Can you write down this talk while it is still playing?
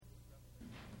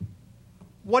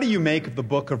What do you make of the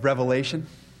book of Revelation?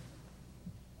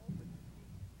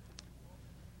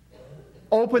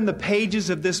 Open the pages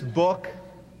of this book,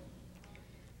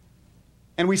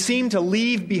 and we seem to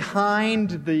leave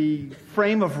behind the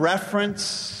frame of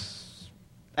reference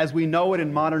as we know it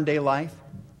in modern day life.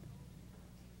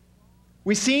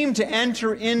 We seem to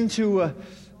enter into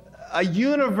a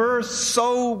universe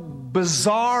so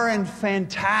bizarre and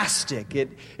fantastic.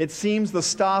 It seems the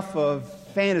stuff of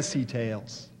fantasy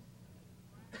tales.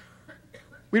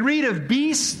 We read of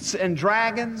beasts and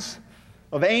dragons,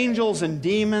 of angels and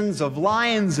demons, of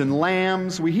lions and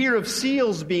lambs. We hear of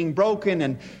seals being broken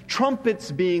and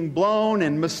trumpets being blown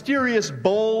and mysterious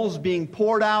bowls being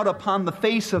poured out upon the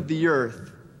face of the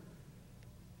earth.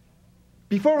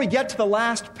 Before we get to the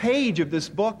last page of this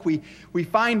book, we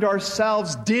find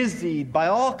ourselves dizzied by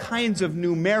all kinds of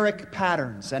numeric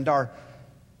patterns and our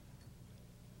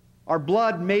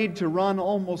blood made to run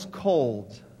almost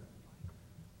cold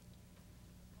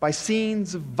by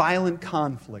scenes of violent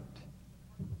conflict,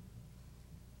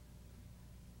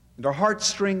 and our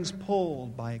heartstrings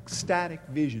pulled by ecstatic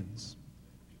visions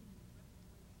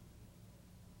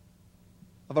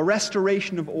of a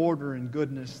restoration of order and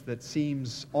goodness that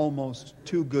seems almost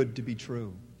too good to be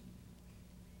true.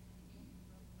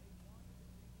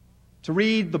 To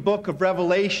read the book of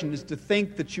Revelation is to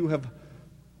think that you have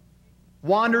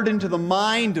wandered into the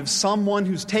mind of someone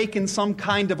who's taken some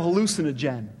kind of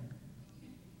hallucinogen,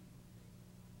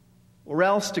 or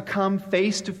else to come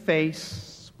face to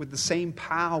face with the same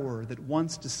power that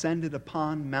once descended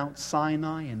upon Mount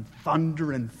Sinai in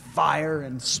thunder and fire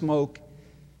and smoke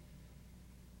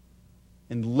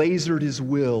and lasered his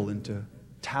will into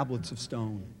tablets of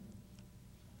stone.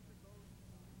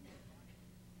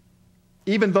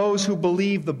 Even those who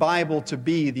believe the Bible to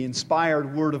be the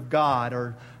inspired Word of God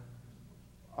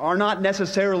are not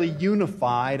necessarily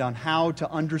unified on how to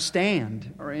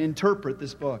understand or interpret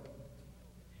this book.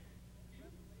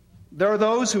 There are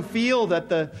those who feel that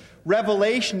the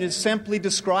Revelation is simply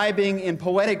describing in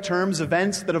poetic terms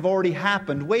events that have already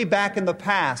happened way back in the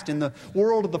past, in the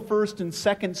world of the 1st and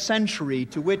 2nd century,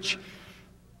 to which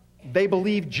they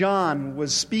believe John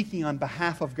was speaking on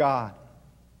behalf of God.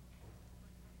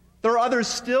 There are others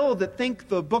still that think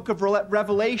the book of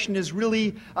Revelation is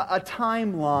really a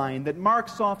timeline that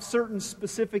marks off certain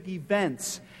specific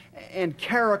events and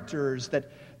characters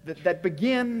that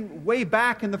begin way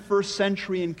back in the 1st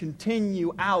century and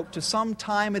continue out to some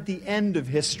time at the end of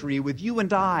history, with you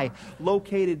and I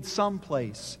located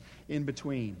someplace in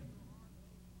between.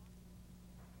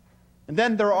 And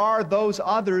then there are those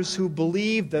others who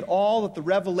believe that all that the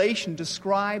Revelation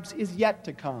describes is yet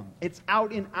to come. It's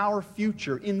out in our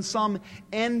future, in some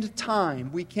end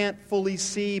time we can't fully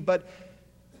see, but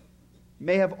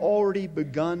may have already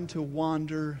begun to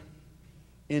wander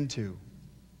into.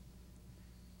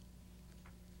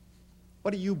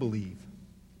 What do you believe?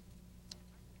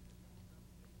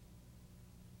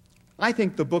 I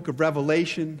think the book of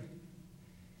Revelation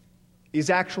is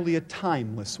actually a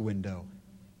timeless window.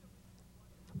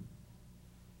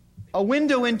 A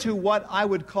window into what I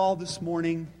would call this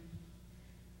morning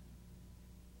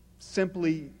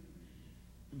simply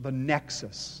the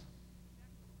nexus.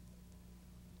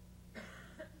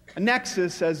 A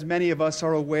nexus, as many of us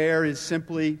are aware, is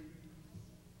simply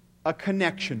a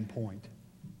connection point.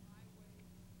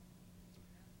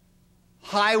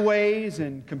 Highways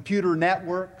and computer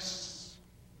networks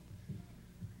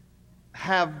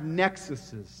have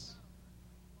nexuses.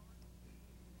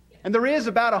 And there is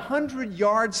about 100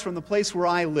 yards from the place where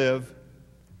I live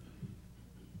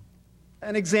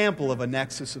an example of a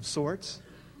nexus of sorts.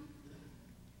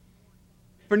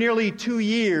 For nearly 2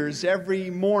 years, every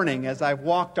morning as I've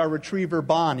walked our retriever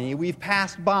Bonnie, we've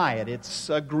passed by it. It's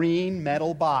a green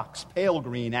metal box, pale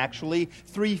green actually,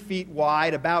 3 feet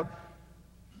wide, about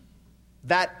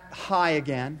that high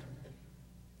again.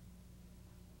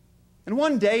 And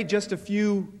one day, just a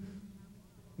few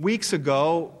weeks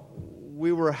ago,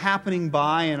 we were happening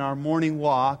by in our morning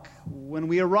walk when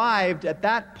we arrived at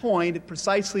that point at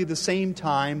precisely the same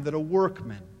time that a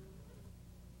workman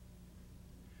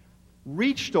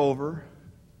reached over,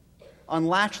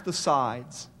 unlatched the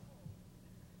sides,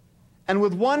 and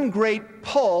with one great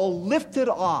pull lifted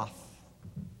off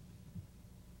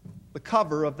the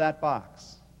cover of that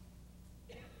box,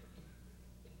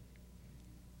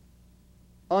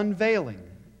 unveiling,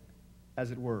 as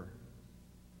it were,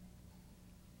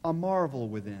 a marvel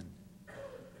within.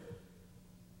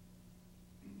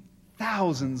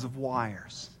 Thousands of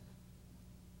wires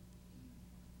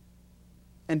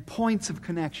and points of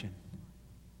connection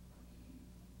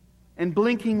and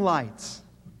blinking lights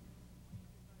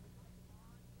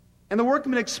And the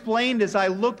workman explained as I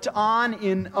looked on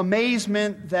in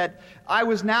amazement that I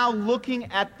was now looking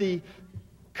at the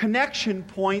connection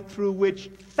point through which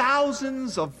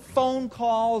thousands of phone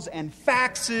calls and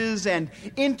faxes and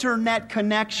internet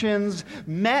connections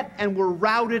met and were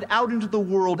routed out into the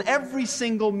world every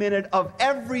single minute of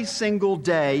every single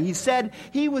day. He said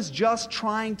he was just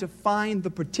trying to find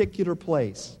the particular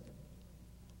place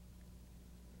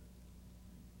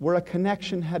where a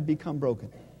connection had become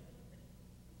broken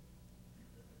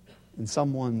and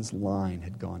someone's line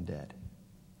had gone dead.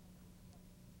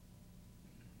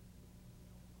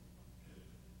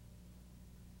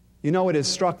 You know, it has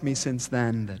struck me since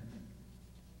then that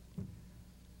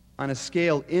on a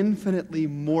scale infinitely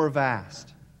more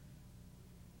vast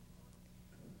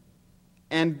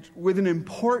and with an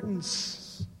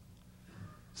importance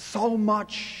so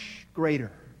much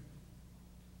greater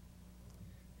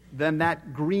than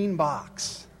that green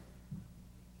box,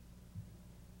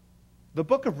 the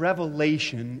book of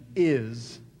Revelation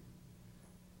is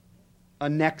a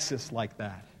nexus like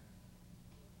that.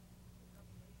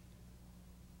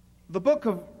 The book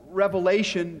of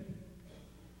Revelation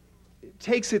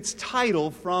takes its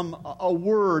title from a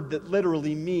word that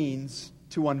literally means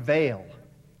to unveil.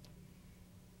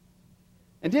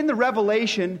 And in the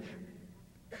Revelation,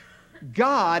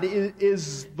 God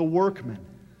is the workman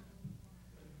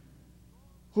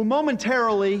who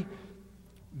momentarily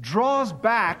draws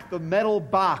back the metal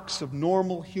box of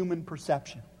normal human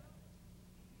perception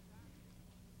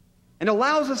and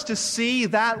allows us to see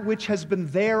that which has been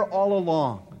there all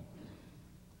along,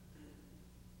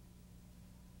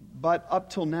 but up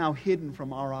till now hidden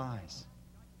from our eyes.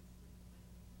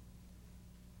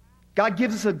 God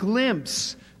gives us a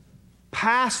glimpse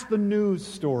past the news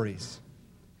stories,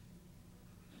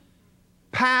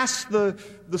 past the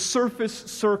surface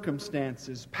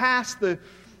circumstances, past the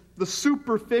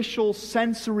superficial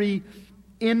sensory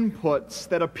inputs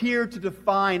that appear to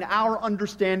define our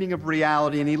understanding of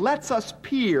reality. And He lets us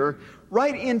peer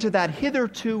right into that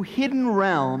hitherto hidden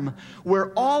realm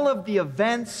where all of the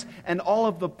events and all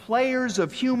of the players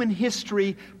of human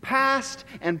history, past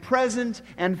and present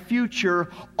and future,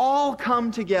 all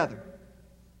come together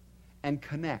and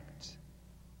connect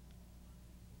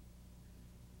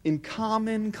in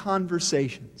common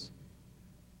conversations,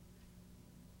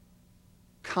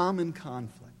 common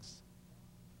conflicts.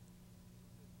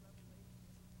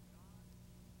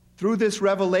 Through this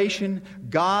revelation,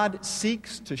 God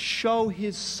seeks to show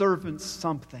His servants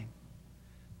something,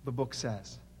 the book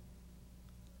says.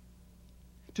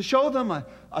 To show them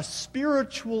a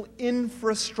spiritual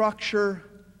infrastructure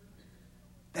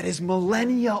that is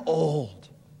millennia old.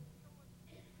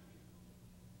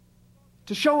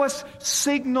 To show us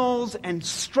signals and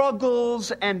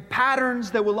struggles and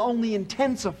patterns that will only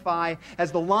intensify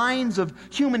as the lines of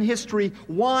human history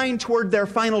wind toward their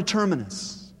final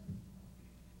terminus.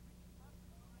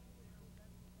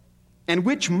 And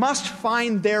which must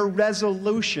find their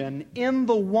resolution in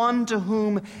the one to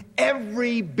whom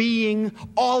every being,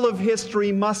 all of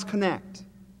history, must connect.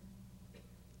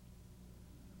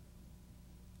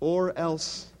 Or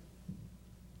else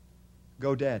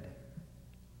go dead.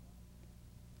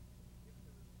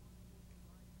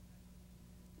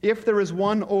 If there is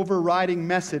one overriding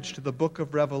message to the book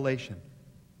of Revelation,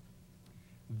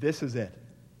 this is it.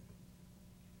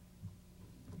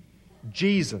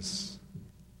 Jesus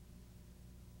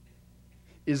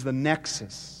is the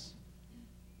nexus.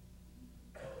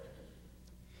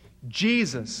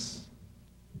 Jesus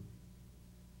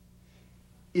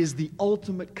is the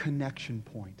ultimate connection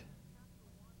point.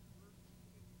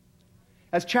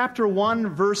 As chapter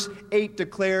 1, verse 8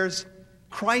 declares,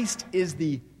 Christ is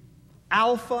the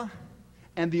Alpha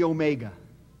and the Omega.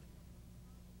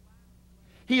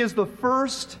 He is the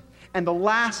first and the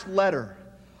last letter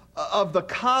of the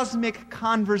cosmic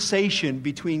conversation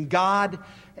between God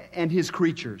and His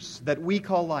creatures that we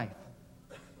call life.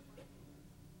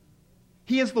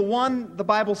 He is the one, the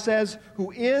Bible says,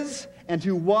 who is and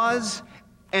who was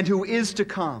and who is to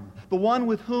come. The one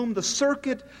with whom the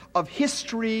circuit of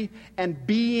history and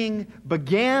being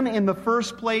began in the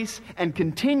first place and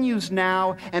continues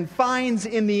now and finds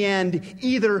in the end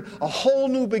either a whole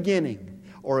new beginning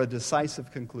or a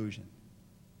decisive conclusion.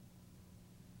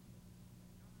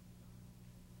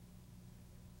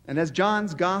 And as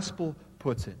John's Gospel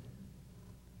puts it,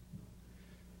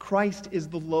 Christ is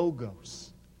the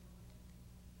Logos.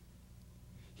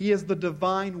 He is the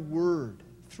divine Word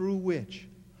through which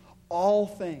all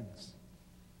things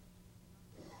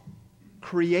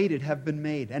created have been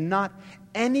made, and not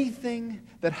anything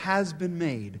that has been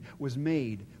made was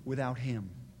made without Him.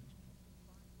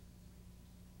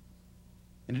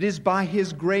 And it is by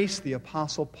His grace, the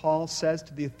Apostle Paul says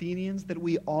to the Athenians, that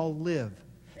we all live,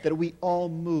 that we all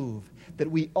move,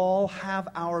 that we all have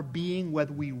our being,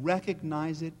 whether we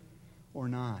recognize it or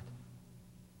not.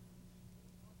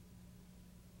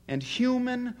 And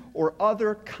human or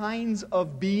other kinds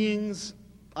of beings,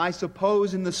 I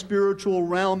suppose, in the spiritual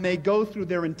realm, may go through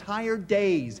their entire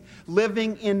days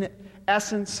living in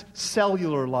essence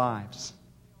cellular lives,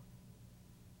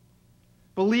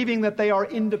 believing that they are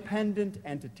independent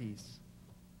entities.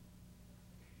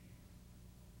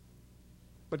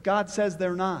 But God says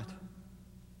they're not.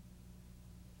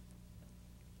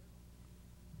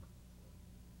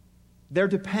 They're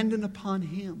dependent upon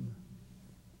Him,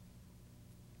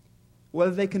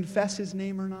 whether they confess His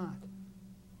name or not.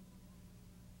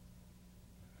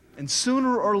 And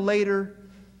sooner or later,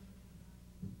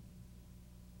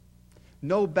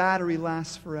 no battery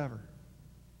lasts forever.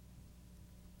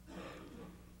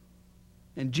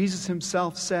 And Jesus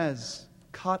Himself says,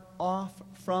 cut off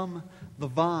from the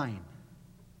vine,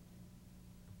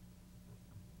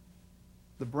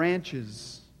 the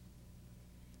branches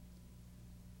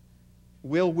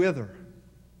will wither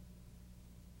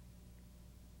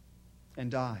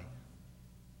and die.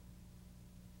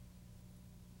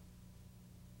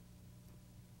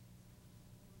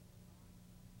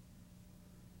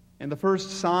 And the first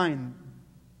sign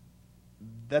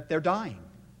that they're dying,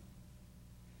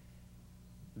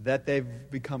 that they've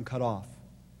become cut off,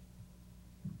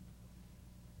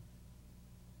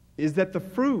 is that the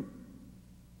fruit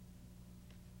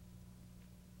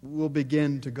will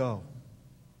begin to go.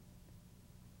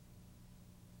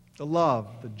 The love,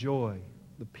 the joy,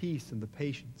 the peace and the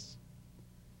patience,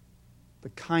 the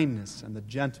kindness and the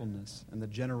gentleness and the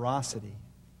generosity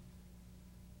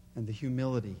and the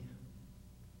humility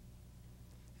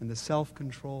and the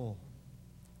self-control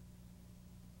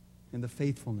and the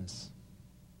faithfulness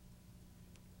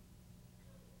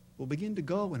will begin to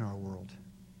go in our world.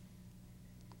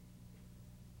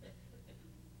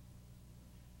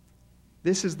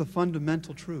 This is the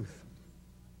fundamental truth.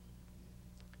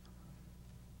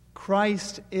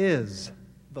 Christ is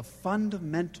the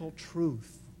fundamental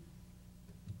truth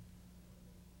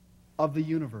of the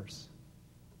universe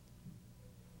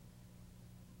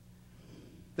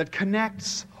that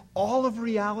connects all of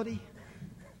reality,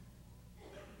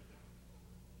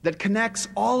 that connects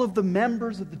all of the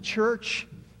members of the church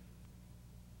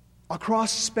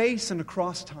across space and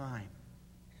across time.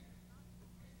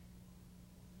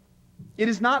 It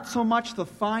is not so much the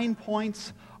fine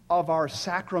points of our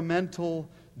sacramental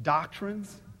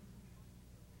doctrines.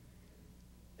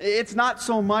 It's not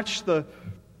so much the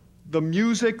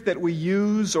music that we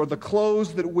use or the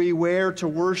clothes that we wear to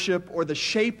worship or the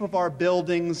shape of our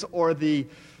buildings or the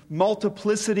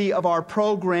multiplicity of our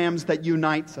programs that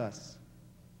unites us.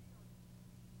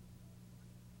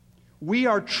 We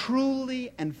are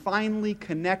truly and finally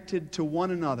connected to one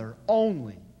another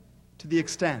only to the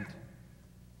extent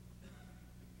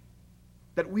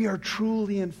that we are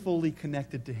truly and fully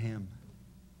connected to Him,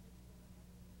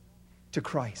 to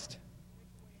Christ.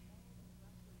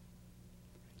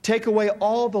 Take away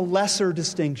all the lesser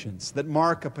distinctions that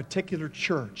mark a particular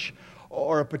church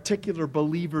or a particular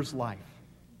believer's life.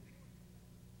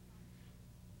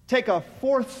 Take a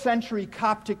 4th century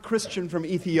Coptic Christian from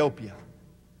Ethiopia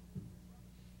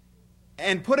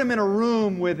and put him in a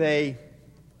room with a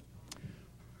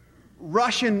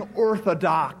Russian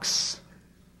Orthodox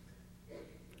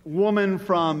woman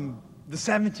from the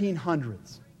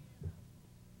 1700s,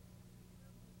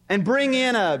 and bring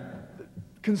in a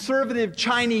conservative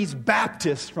Chinese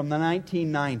Baptist from the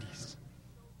 1990s,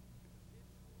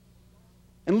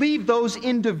 and leave those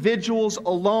individuals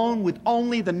alone with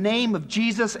only the name of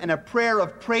Jesus and a prayer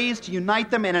of praise to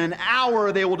unite them, and in an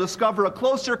hour they will discover a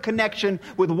closer connection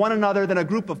with one another than a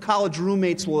group of college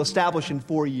roommates will establish in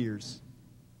 4 years.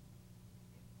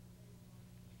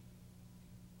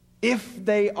 If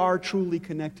they are truly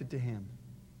connected to Him.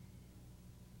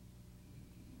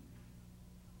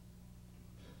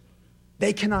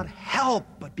 They cannot help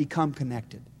but become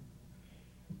connected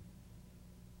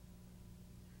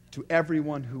to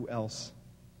everyone else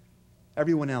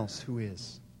who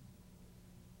is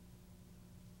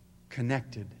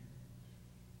connected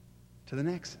to the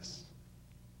Nexus.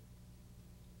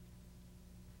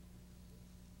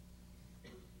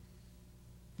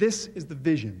 This is the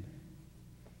vision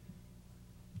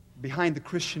behind the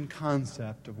Christian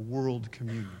concept of world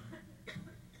communion.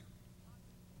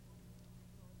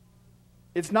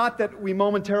 It's not that we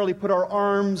momentarily put our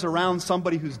arms around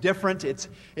somebody who's different. It's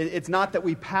not that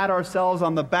we pat ourselves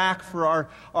on the back for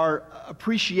our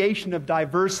appreciation of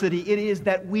diversity. It is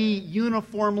that we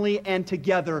uniformly and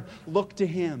together look to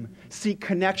Him, seek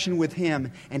connection with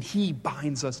Him, and He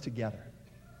binds us together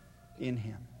in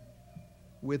Him,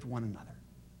 with one another.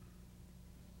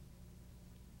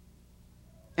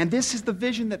 And this is the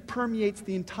vision that permeates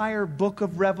the entire book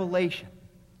of Revelation.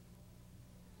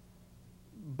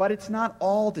 But it's not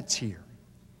all that's here.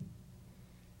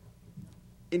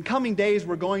 In coming days,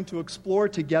 we're going to explore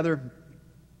together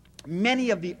many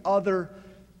of the other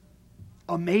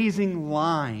amazing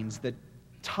lines that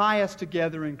tie us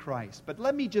together in Christ. But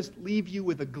let me just leave you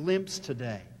with a glimpse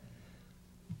today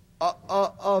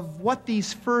of what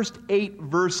these first 8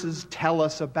 verses tell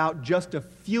us about just a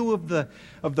few of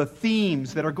the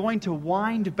themes that are going to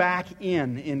wind back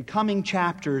in coming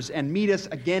chapters and meet us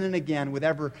again and again with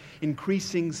ever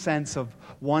increasing sense of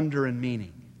wonder and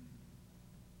meaning.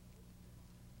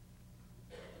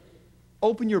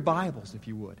 Open your Bibles, if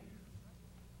you would.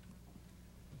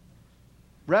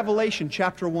 Revelation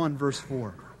chapter 1, verse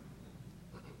 4.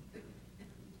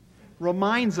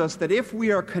 Reminds us that if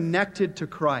we are connected to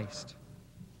Christ,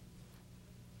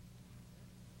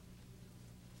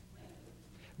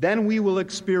 then we will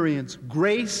experience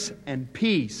grace and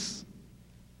peace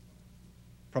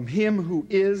from Him who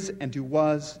is and who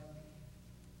was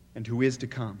and who is to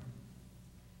come.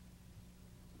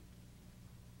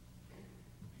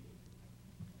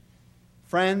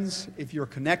 Friends, if you're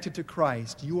connected to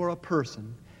Christ, you are a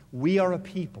person, we are a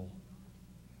people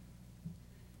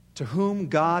to whom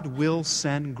God will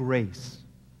send grace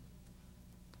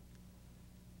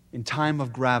in time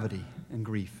of gravity and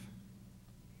grief.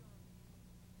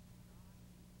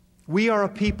 We are a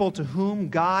people to whom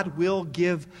God will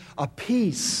give a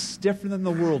peace different than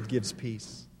the world gives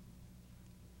peace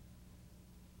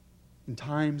in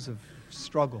times of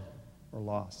struggle or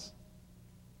loss.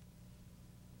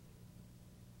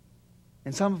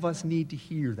 And some of us need to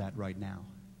hear that right now.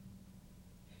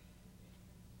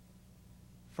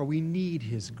 For we need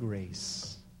His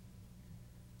grace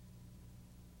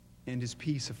and His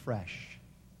peace afresh.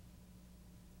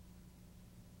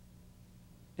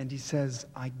 And He says,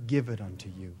 I give it unto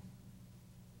you.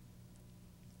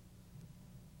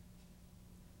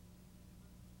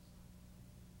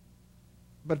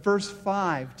 But verse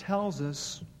 5 tells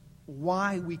us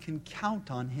why we can count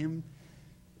on Him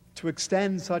to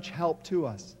extend such help to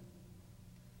us.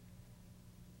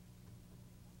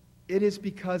 It is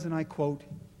because, and I quote,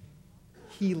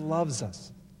 He loves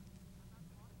us.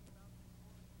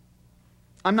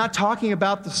 I'm not talking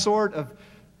about the sort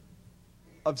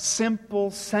of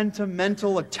simple,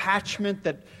 sentimental attachment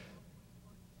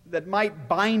that might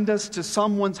bind us to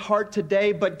someone's heart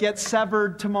today but get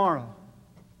severed tomorrow.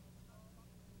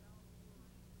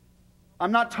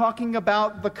 I'm not talking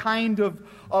about the kind of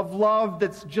love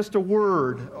that's just a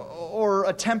word or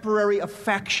a temporary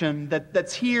affection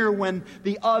that's here when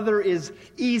the other is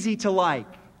easy to like.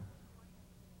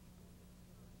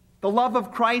 The love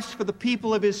of Christ for the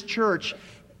people of His church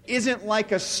isn't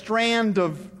like a strand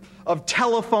of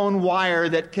telephone wire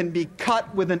that can be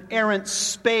cut with an errant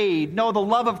spade. No, the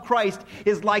love of Christ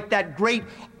is like that great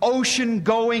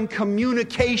ocean-going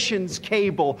communications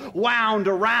cable wound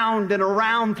around and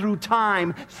around through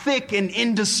time, thick and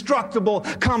indestructible,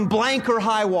 come blank or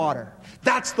high water.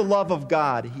 That's the love of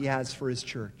God He has for His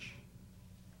church.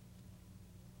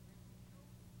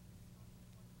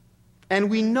 And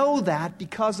we know that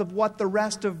because of what the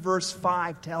rest of verse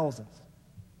 5 tells us.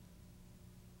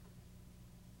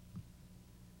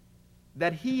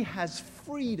 That He has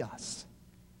freed us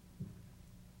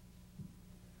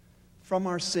from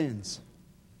our sins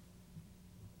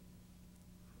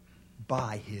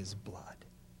by His blood.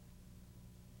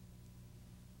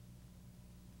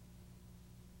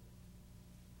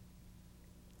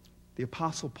 The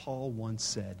Apostle Paul once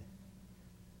said,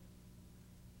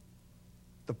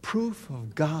 the proof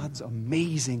of God's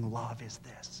amazing love is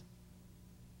this: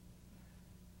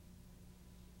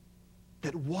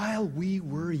 that while we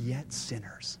were yet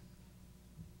sinners,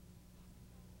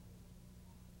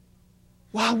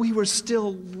 while we were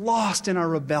still lost in our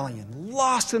rebellion,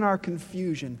 lost in our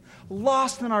confusion,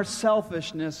 lost in our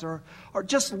selfishness, or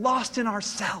just lost in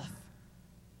ourself,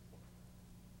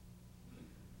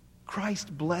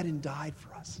 Christ bled and died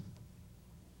for us,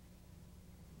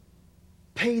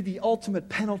 paid the ultimate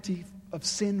penalty of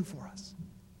sin for us,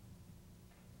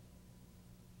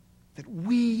 that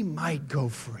we might go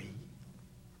free.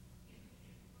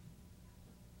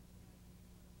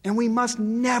 And we must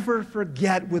never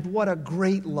forget with what a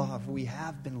great love we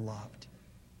have been loved.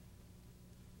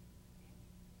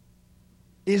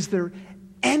 Is there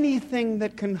anything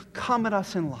that can come at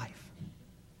us in life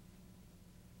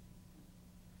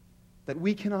that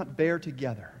we cannot bear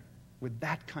together with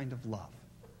that kind of love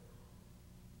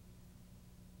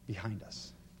behind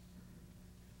us?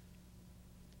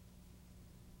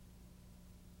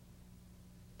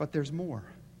 But there's more.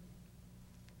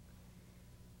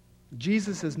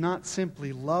 Jesus has not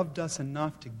simply loved us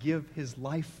enough to give his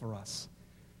life for us,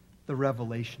 the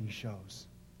Revelation shows.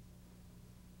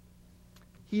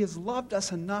 He has loved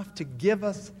us enough to give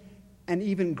us an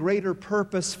even greater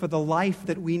purpose for the life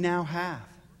that we now have.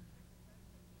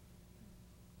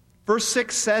 Verse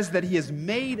 6 says that he has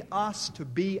made us to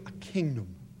be a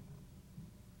kingdom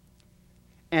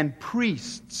and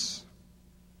priests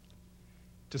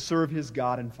to serve his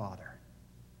God and Father.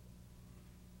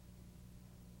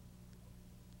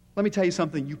 Let me tell you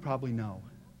something you probably know.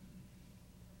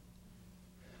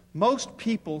 Most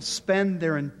people spend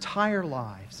their entire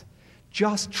lives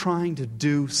just trying to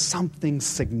do something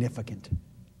significant.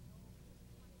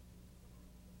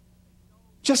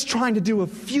 Just trying to do a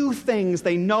few things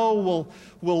they know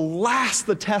will last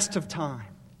the test of time,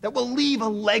 that will leave a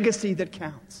legacy that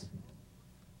counts.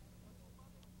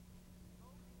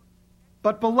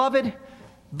 But beloved,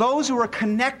 those who are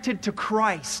connected to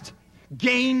Christ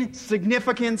gain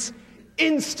significance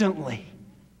instantly.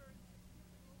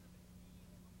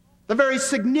 The very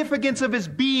significance of his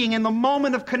being in the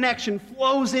moment of connection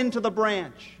flows into the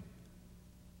branch.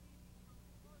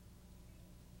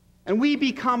 And we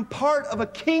become part of a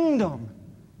kingdom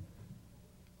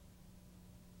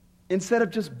instead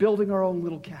of just building our own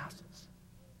little castles.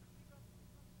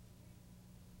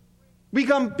 We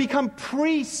become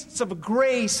priests of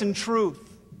grace and truth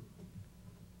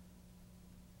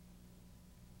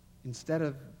instead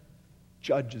of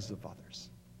judges of others.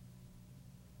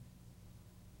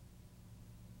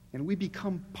 And we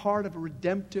become part of a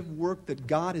redemptive work that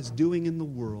God is doing in the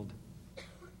world,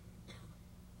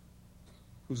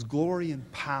 whose glory and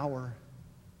power,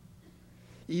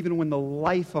 even when the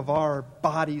life of our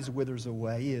bodies withers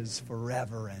away, is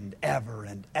forever and ever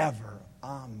and ever.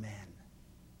 Amen.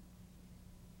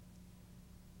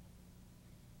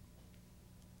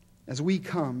 As we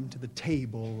come to the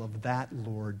table of that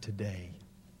Lord today,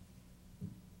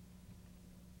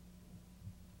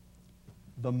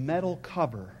 the metal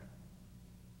cover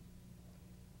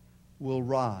will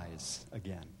rise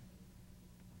again.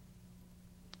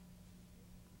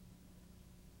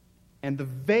 And the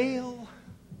veil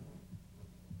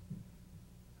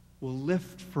will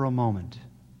lift for a moment,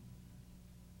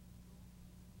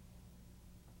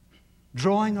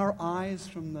 drawing our eyes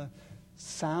from the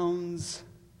sounds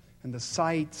and the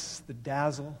sights that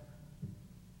dazzle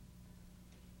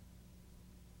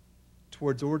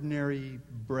towards ordinary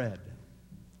bread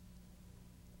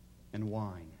and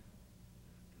wine.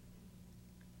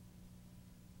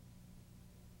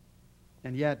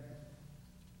 And yet,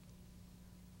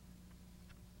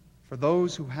 for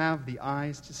those who have the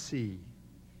eyes to see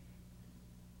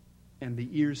and the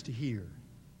ears to hear,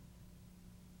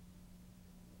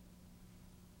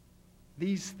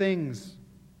 these things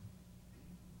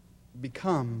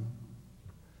become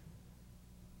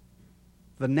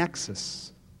the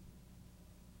nexus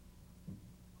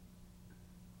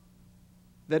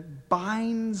that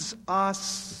binds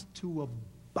us to a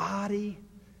body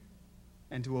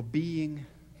and to a being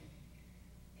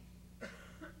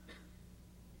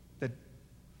that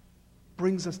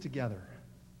brings us together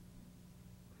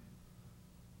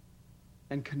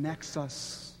and connects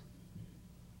us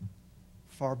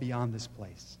far beyond this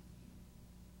place.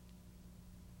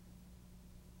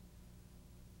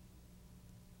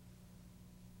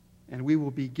 And we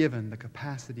will be given the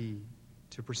capacity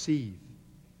to perceive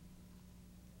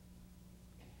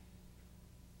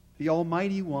the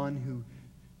Almighty One who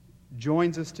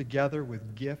joins us together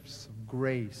with gifts of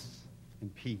grace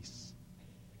and peace,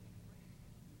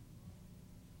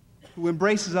 who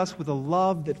embraces us with a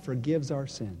love that forgives our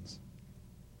sins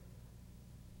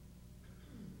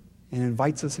and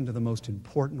invites us into the most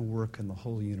important work in the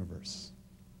whole universe,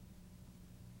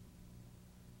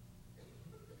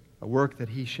 a work that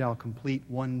he shall complete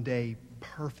one day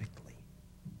perfectly,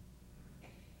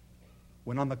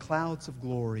 when on the clouds of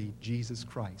glory, Jesus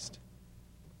Christ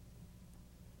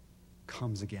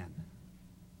comes again.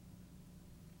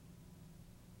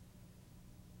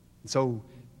 And so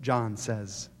John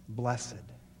says, blessed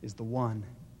is the one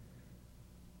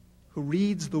who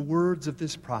reads the words of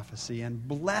this prophecy, and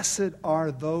blessed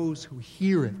are those who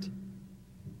hear it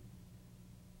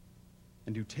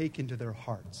and who take into their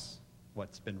hearts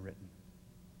what's been written.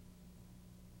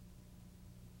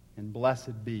 And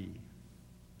blessed be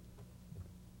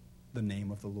the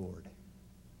name of the Lord.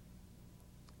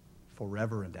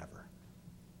 forever and ever.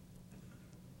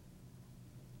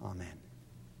 Amen.